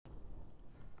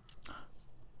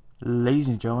Ladies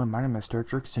and gentlemen, my name is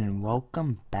Stertrix, and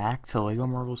welcome back to LEGO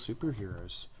Marvel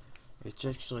Superheroes. It's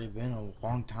actually been a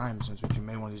long time since we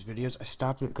made one of these videos. I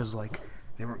stopped it because,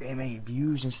 they weren't getting any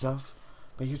views and stuff.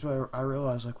 But here's what I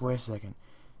realized, wait a second.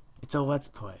 It's a Let's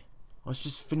Play. Let's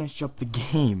just finish up the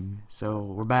game. So,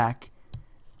 we're back.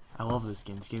 I love this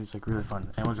game. This game is, really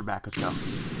fun. Anyways, we're back. Let's go.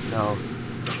 So,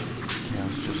 yeah,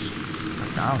 let's just...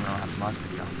 I don't know how to last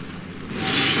video.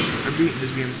 I've beaten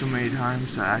this game so many times,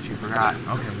 so I actually forgot.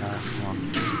 Okay, guys, come on.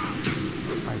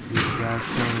 Fight these guys,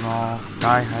 kill them all.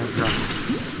 Die, Hydra.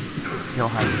 Kill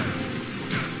Hydra.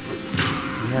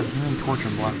 We have Human Torch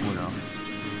and Black Widow.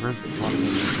 Where's the Black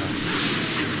Widow?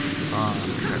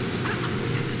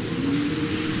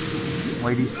 Shit.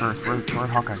 Ladies first. Where'd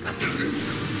Hawkeye go?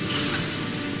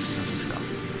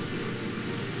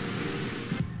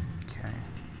 Okay.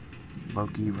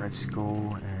 Loki, Red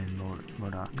Skull, and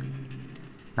MODOK.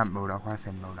 Not MODOK, why did I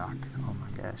say MODOK? Oh my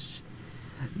gosh.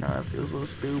 No, it feels so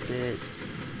stupid.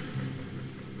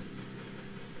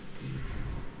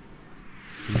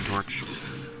 Human Torch.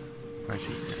 Where's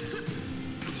he?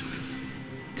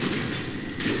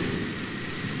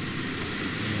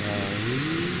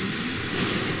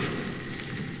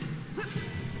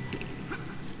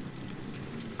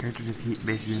 Character defeat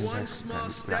basically one small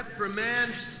step for man,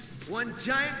 one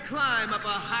giant climb up a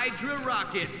Hydra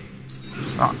rocket.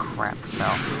 Oh crap,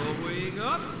 fell. Going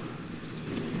up.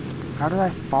 How did I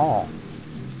fall?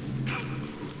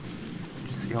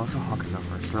 Just, you also Hawkins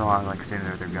over. They're all standing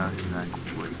there with their guns and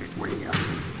where you go?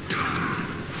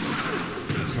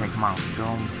 Okay, come on, show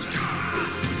them.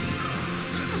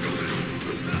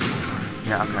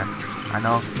 Yeah, okay. I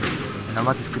know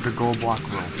about the stupid gold block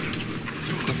rule.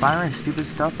 Quit firing stupid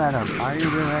stuff at them. Fire your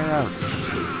real arrows.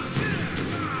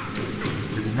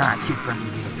 This is not a kid-friendly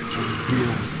game. This is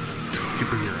real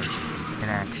superheroes in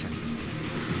action.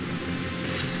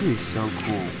 This would be so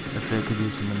cool if they could do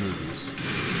this in the movies.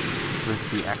 With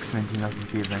the X-Men team up with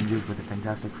the Avengers, with the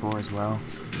Fantastic Four as well.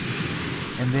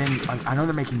 And then, I know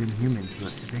they're making them humans,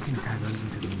 but if they can tie those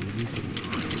into the movies,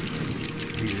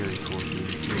 it'd be really cool to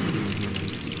see them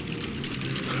humans.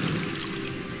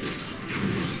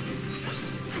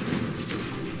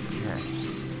 Okay.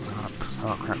 Up.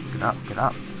 Oh crap, get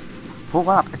up. Pull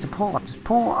up, it's a pull up, just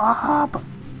pull up!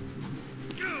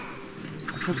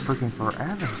 That took freaking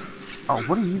forever. Oh,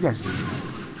 what are you guys doing?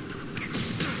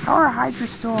 How are Hydra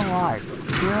still alive?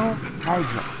 Kill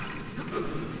Hydra.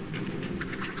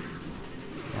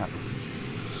 Yep.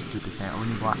 Stupid thing. We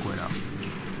need Black Widow.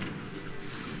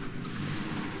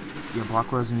 Yeah,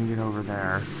 Black Widow's gonna get over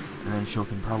there, and then she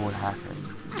can probably hack it.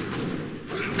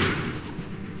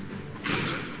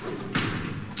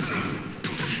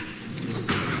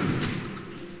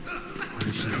 Where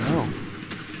did she go?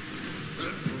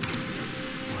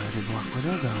 Where did Black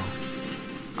Widow go?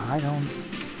 I don't...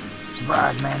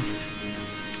 Surprise, man!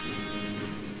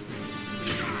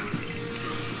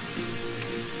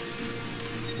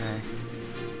 Okay.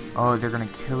 Oh, they're gonna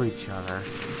kill each other.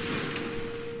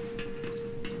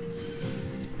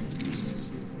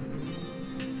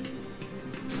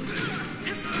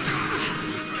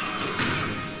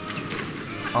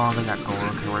 Oh, they got gold.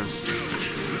 Okay, where's...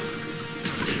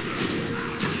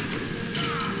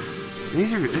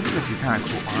 This is actually kind of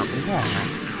cool art. Yeah,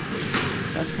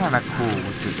 that's kind of cool.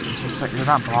 It's just they're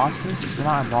not bosses. They're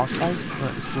not boss fights,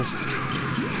 but it's just...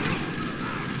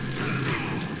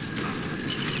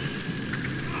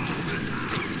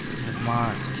 Come on,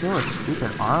 let's kill his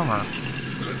stupid armor. I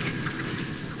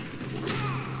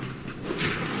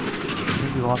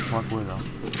think we lost Black Widow.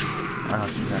 I don't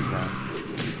see that guy.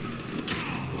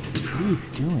 What are you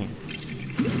doing?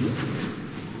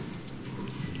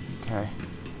 Okay.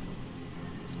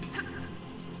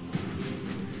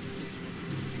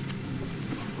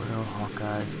 Widow,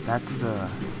 Hawkeye. That's the... I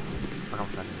don't know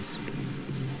what that is.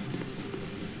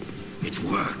 It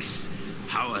works.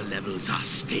 Power levels are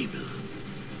stable.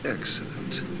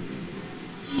 Excellent.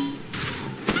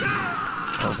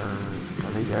 Oh,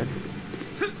 are they dead?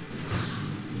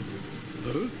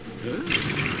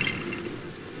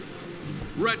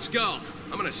 Red Skull,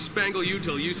 I'm gonna spangle you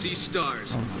till you see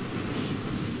stars.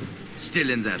 Still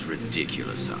in that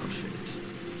ridiculous outfit.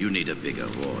 You need a bigger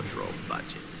wardrobe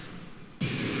budget.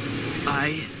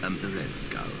 I am the Red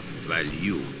Skull, while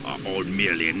you are all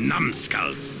merely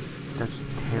numbskulls. That's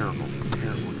terrible.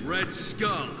 Terrible. Red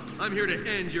Skull, I'm here to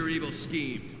end your evil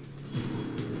scheme.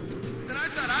 Then I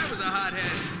thought I was a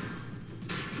hothead.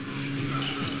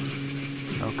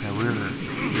 Okay, we're gonna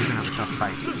have a tough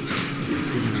fight. This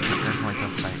is gonna be definitely a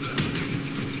tough fight.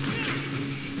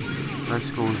 Red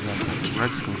Skull's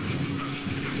Red Skull's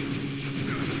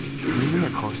Can we even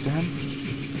get close to him?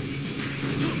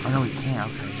 Oh no, we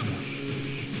can't. Okay.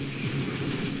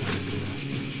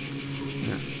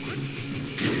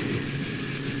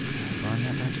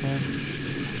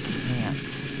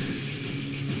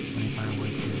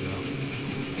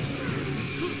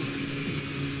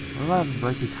 about to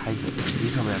break these Hydra things?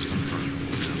 These probably have some sort of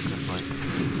thing to do, because, like,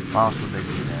 why else would they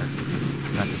be there?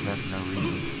 Not just there for no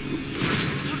reason.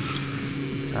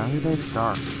 Maybe they're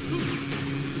dark.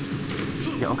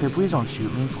 Yeah, okay, please don't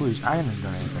shoot me, please. I haven't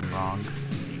done anything wrong.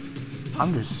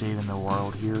 I'm just saving the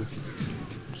world here.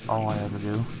 That's all I ever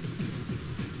do.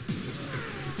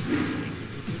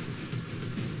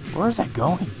 Where is that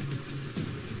going?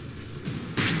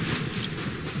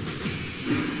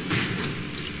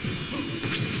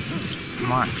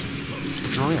 Come on.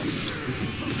 Destroy it.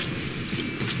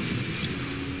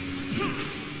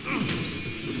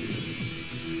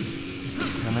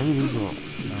 Yeah, maybe these will...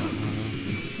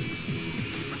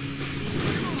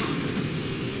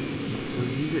 So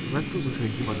these are... Let's go just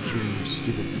gonna keep on shooting this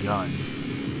stupid gun.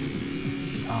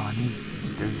 Oh, I need...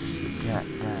 There's...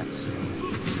 That, so...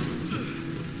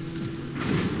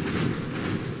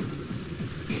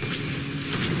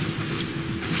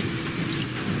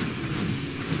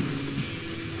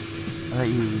 I bet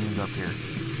you need up here.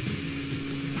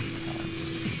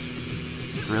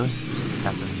 Really?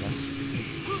 Captain, yes.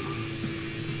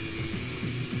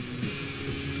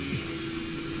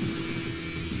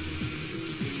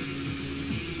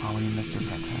 Oh, we need Mr.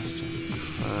 Fantastic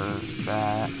for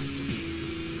that.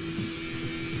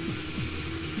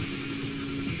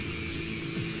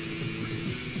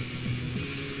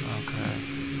 Okay.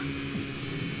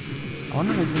 I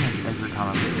wonder if he's gonna have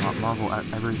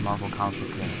every Marvel comic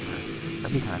book character.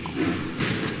 That'd be kind of cool.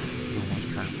 Everyone's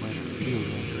trying to play the video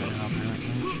games right now,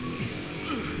 apparently.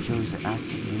 It shows the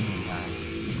active gaming time,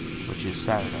 which is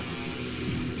Saturday.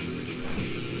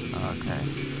 Okay.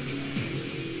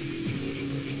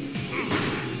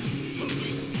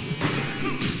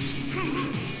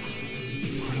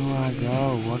 Where do I go?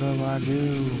 What do I do?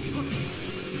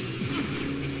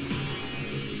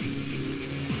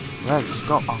 Let's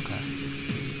go. Okay.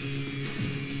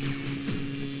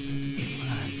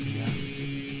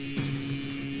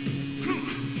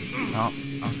 No,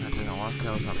 that didn't work.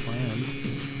 That was not planned.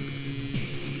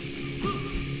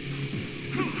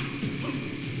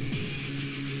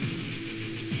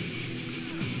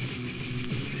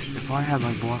 If I had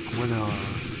like Black Widow or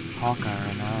Hawkeye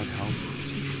right now, that'd help.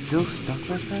 He's still stuck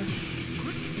with her?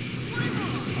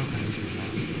 Okay, good now.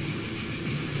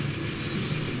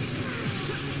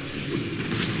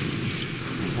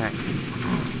 Okay.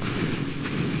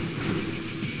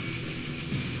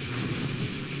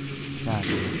 God.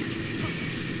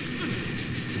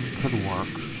 Could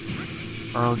work.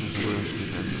 Or I'll just really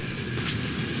stupid.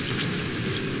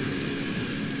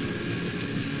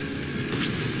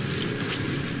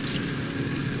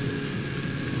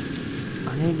 I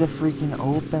need to freaking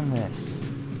open this.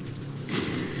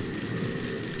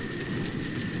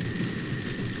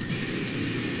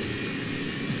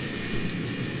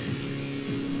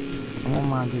 Oh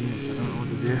my goodness, I don't know what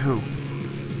to do.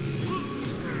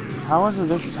 How is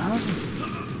this?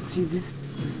 See, this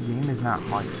game is not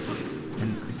hard.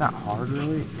 And it's not hard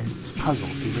really, it's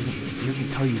puzzles. He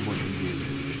doesn't tell you what to do.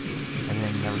 And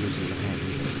then he never gives you the hint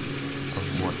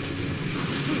of what to do.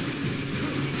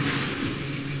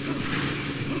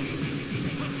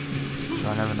 So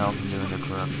I never know if I'm doing the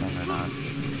correct thing or not.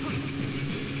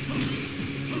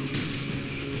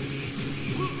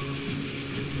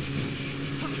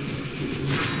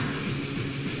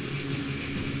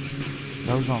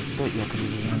 Those don't fit yet because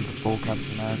he runs the full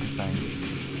Captain America thing.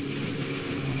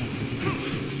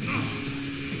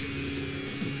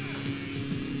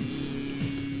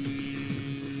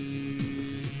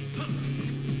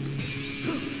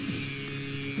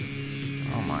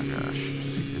 Oh my gosh,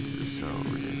 this is so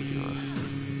ridiculous.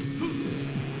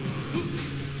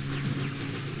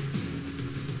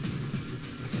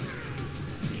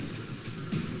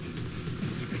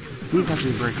 These have to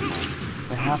be breakable.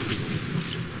 They have to be.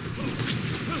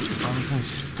 I'm just gonna be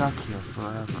stuck here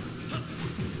forever.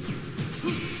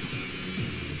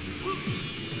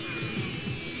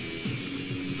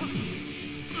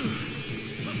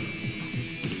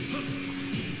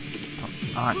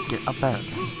 Alright, get up there.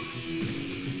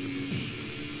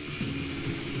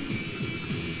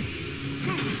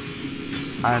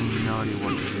 I have no idea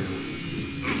what to do.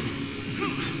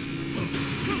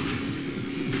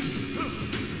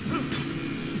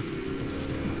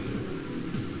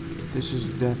 This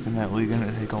is definitely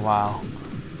gonna take a while.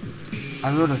 I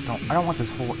don't want this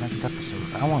whole next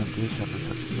episode. I don't want this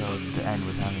episode to end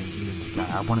with having beaten this guy.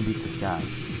 I want to beat this guy.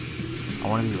 I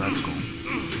want to beat Red Skull.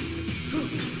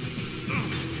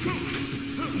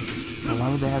 But why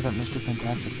would they have that Mr.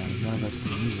 Fantastic thing? None of us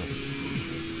can use it.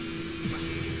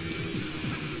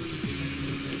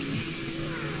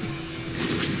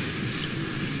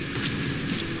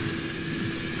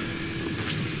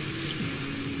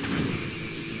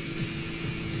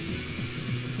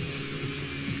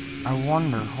 I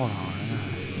wonder, hold on.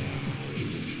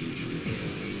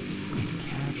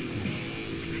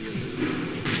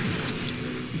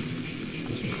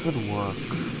 This could work.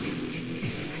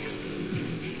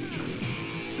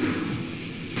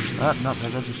 No, there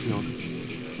goes a shield.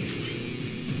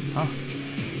 Huh.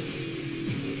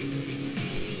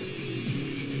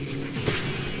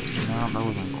 No, that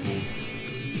wasn't cool.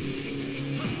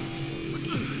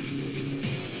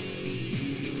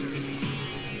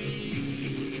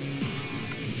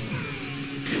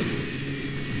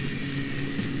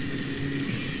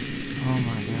 Oh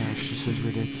my gosh, this is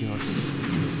ridiculous.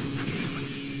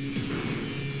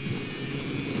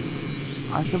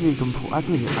 I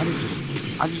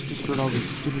just destroyed all these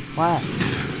stupid flags.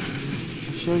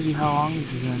 It shows you how long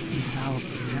this is going to take, how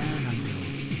bad I'm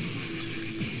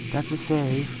doing. That's a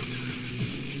save.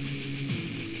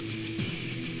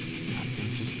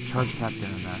 There's just a charge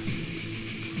captain in there.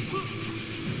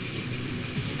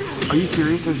 Are you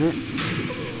serious? That's it?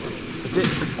 That's it?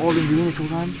 That's all I've been doing this whole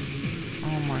time?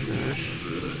 Oh my gosh.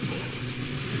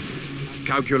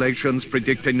 Calculations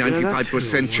predict a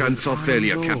 95% chance of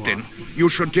failure, Captain. You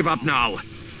should give up now.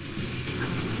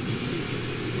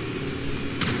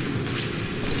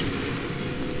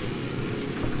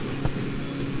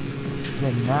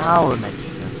 Yeah, now it makes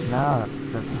sense. Now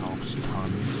that helps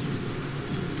tons.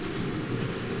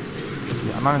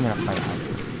 Yeah, I'm not even gonna fight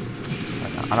Hydra.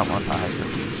 Right now. I don't want to fight Hydra.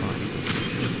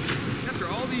 After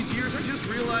all these years, I just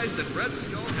realized that Red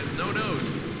Skull has no nose.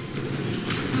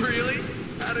 Really?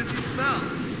 How does he smell?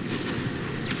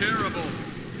 Terrible.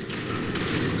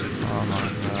 Oh my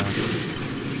gosh.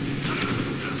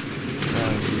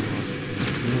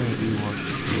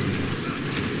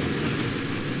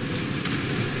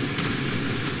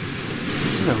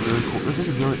 This is a really cool. This is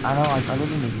really. I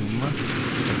live in the humor.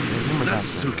 That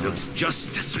suit looks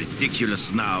just as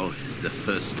ridiculous now as the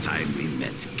first time we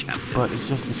met, Captain. But it's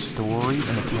just the story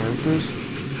and the characters.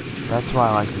 That's why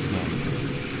I like this game.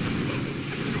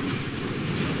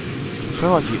 I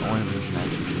feel like the only reason I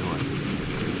should do it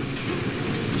is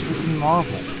freaking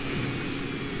Marvel.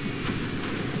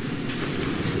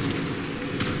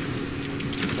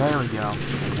 There we go.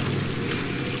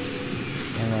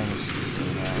 And then just do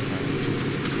that.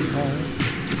 Okay.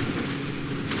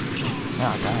 Yeah,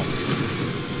 I got it.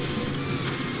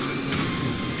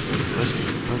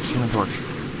 Where's Human Torch?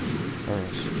 There it is.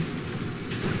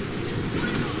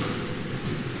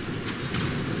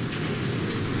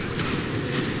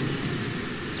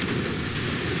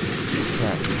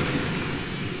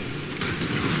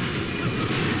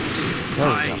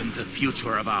 I am the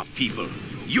future of our people.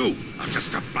 You are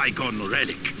just a bygone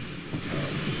relic.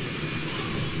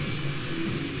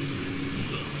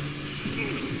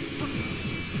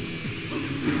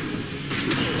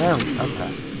 There we go.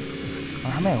 Okay.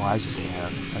 How many lives does he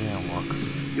have? That didn't work.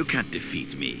 You can't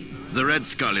defeat me. The Red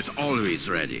Skull is always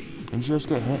ready. Didn't you just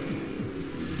get hit?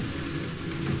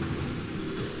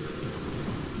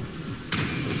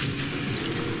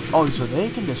 Oh, so they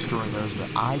can destroy those, but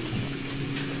I can't.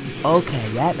 Okay,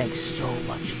 that makes so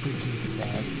much freaking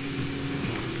sense.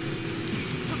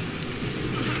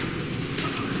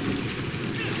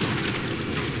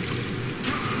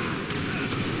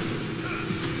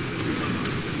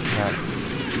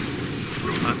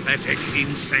 Pathetic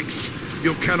insects.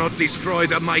 You cannot destroy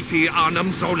the mighty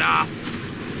Arnhem Zola.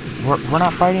 We're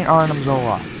not fighting Arnhem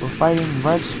Zola. We're fighting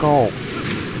Red Skull.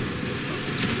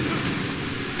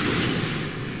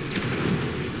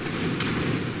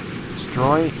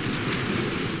 Destroy.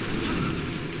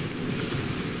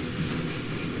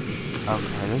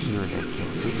 Okay, this is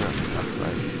ridiculous. This doesn't look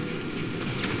right.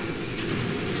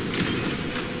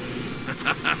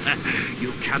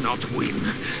 You cannot win.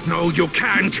 No, you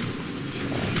can't.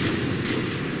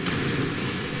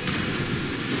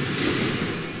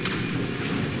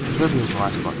 This is the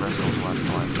last one. Red Skull's the last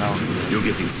one. No. You're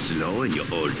getting slow in your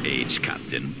old age,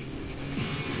 Captain.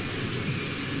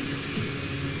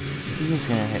 He's just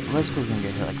gonna hit. Red Skull's gonna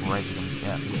get hit like right as he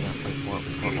yeah, he's gonna wait for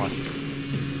it. Watch.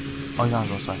 Oh, he's on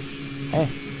his side. Hey.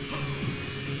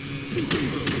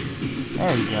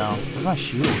 There you go. Where's my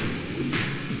shield?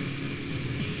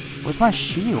 Where's my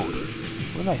shield?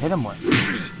 What did I hit him with?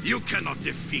 You cannot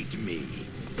defeat me.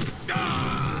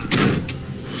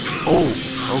 Oh,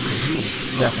 okay.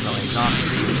 Definitely not.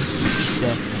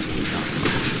 Definitely not.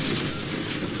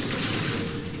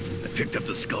 I picked up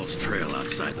the Skull's trail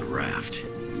outside the raft.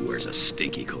 He wears a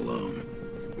stinky cologne.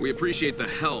 We appreciate the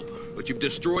help, but you've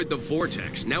destroyed the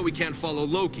vortex. Now we can't follow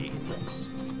Loki. Thanks.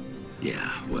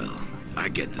 Yeah, well, I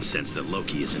get the sense that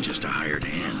Loki isn't just a hired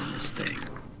hand in this thing.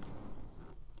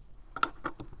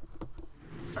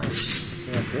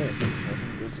 That's it.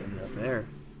 It's in there.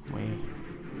 We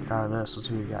Get out of this. Let's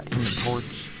see what we got. Human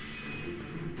Torch.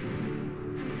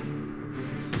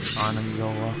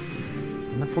 Armadillo.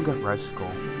 And if we'll get Red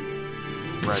Skull.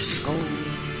 Red Skull.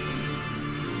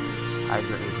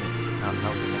 Hydra agent. I don't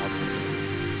know the Hydra agent.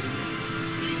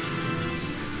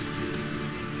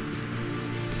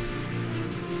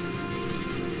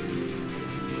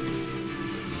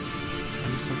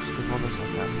 Let's skip all this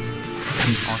like that.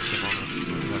 I'll skip all this.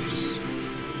 Like just.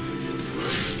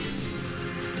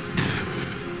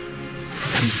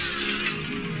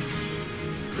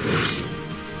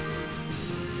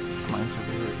 I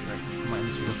might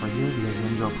insert it right here. If you guys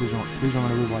enjoy, please don't forget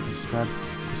to like and subscribe.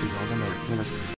 This is all the later.